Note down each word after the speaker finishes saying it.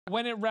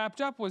When it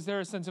wrapped up, was there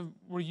a sense of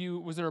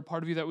was there a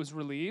part of you that was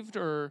relieved,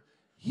 or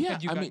Yeah,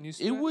 had you gotten used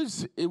to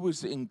it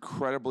was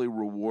incredibly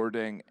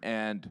rewarding,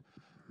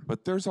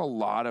 but there's a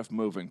lot of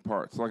moving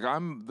parts. Like,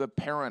 I'm the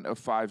parent of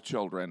 5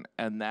 children,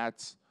 and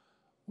that's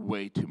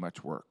way too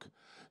much work.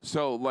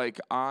 So like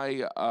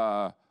I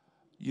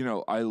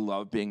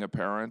love being a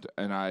parent,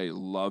 and I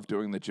love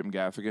doing the Jim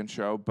Gaffigan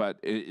Show,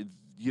 but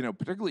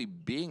particularly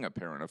being a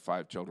parent of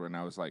 5 children,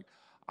 I was like,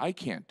 I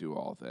can't do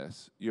all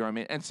this. You know what I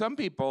mean? And some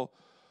people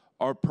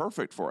are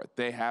perfect for it.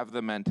 They have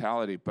the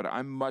mentality, but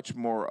I'm much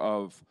more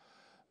of,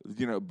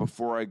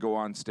 before I go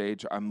on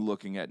stage, I'm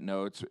looking at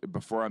notes.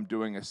 Before I'm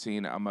doing a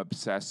scene, I'm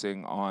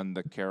obsessing on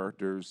the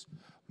character's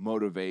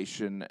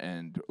motivation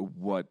and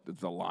what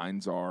the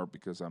lines are,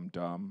 because I'm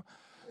dumb.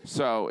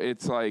 So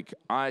it's like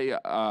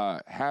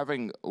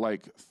having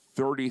like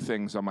 30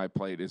 things on my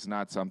plate is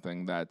not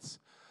something that's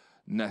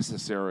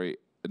necessarily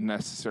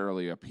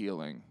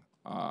appealing.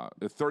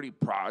 30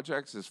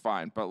 projects is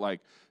fine, but like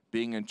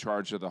being in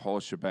charge of the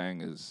whole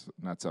shebang is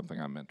not something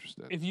I'm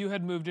interested in. If you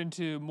had moved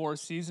into more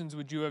seasons,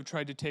 would you have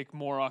tried to take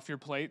more off your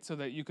plate so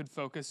that you could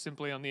focus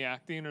simply on the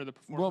acting or the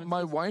performance? Well,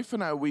 my wife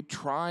and I, we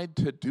tried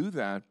to do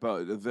that,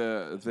 but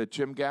the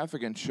Jim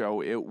Gaffigan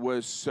Show, it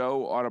was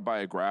so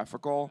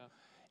autobiographical,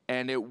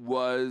 and it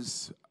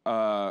was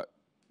about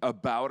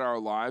our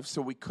lives,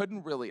 so we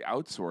couldn't really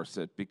outsource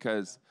it,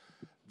 because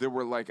there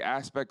were like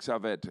aspects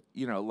of it,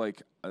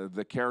 like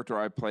the character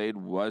I played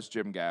was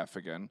Jim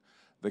Gaffigan.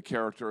 The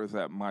character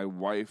that my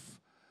wife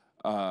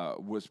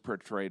was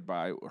portrayed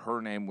by,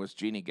 her name was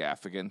Jeannie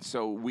Gaffigan.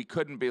 So we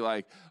couldn't be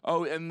like,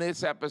 oh, in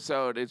this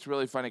episode, it's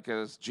really funny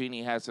because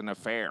Jeannie has an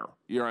affair.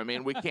 You know what I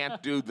mean? We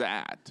can't do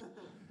that.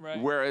 Right.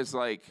 Whereas,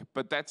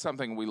 but that's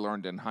something we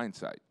learned in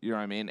hindsight. You know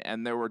what I mean?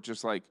 And there were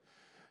just like,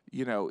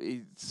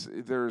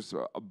 there's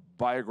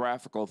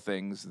biographical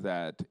things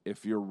that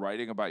if you're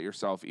writing about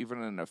yourself,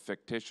 even in a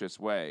fictitious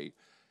way,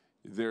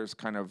 there's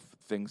kind of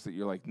things that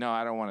you're like, no,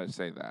 I don't want to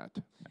say that.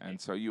 And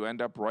so you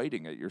end up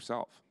writing it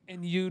yourself.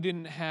 And you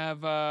didn't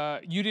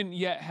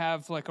yet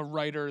have like a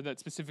writer that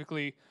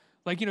specifically,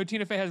 like,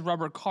 Tina Fey has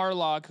Robert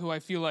Carlock, who I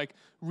feel like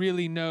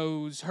really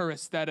knows her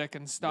aesthetic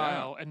and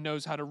style and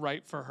knows how to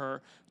write for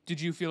her. Did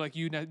you feel like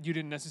you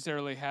didn't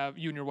necessarily have,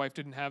 you and your wife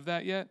didn't have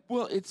that yet?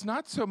 Well, it's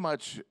not so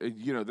much,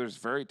 there's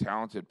very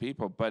talented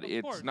people, but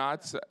it's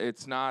not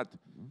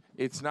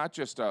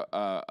just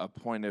a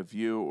point of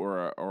view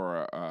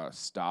or a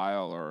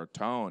style or a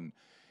tone.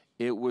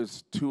 It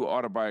was too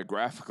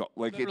autobiographical.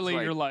 Like, literally it's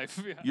like your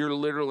life. Yeah. You're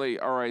literally,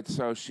 all right,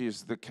 so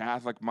she's the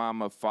Catholic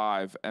mom of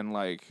 5, and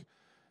like,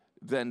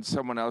 then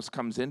someone else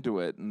comes into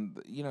it, and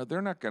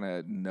they're not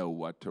gonna know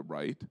what to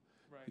write.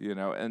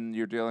 And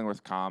you're dealing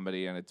with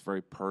comedy, and it's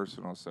very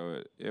personal.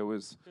 So it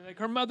was like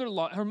her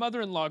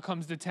mother-in-law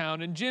comes to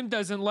town, and Jim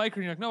doesn't like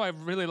her. And you're like, no, I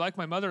really like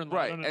my mother-in-law.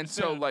 Right, and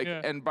so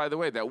and by the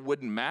way, that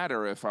wouldn't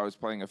matter if I was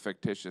playing a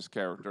fictitious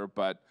character,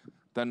 but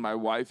then my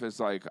wife is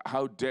like,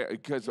 how dare,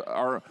 because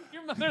your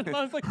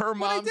mother-in-law's like, her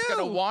mom's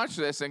gonna watch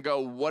this and go,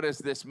 what does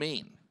this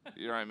mean?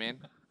 You know what I mean?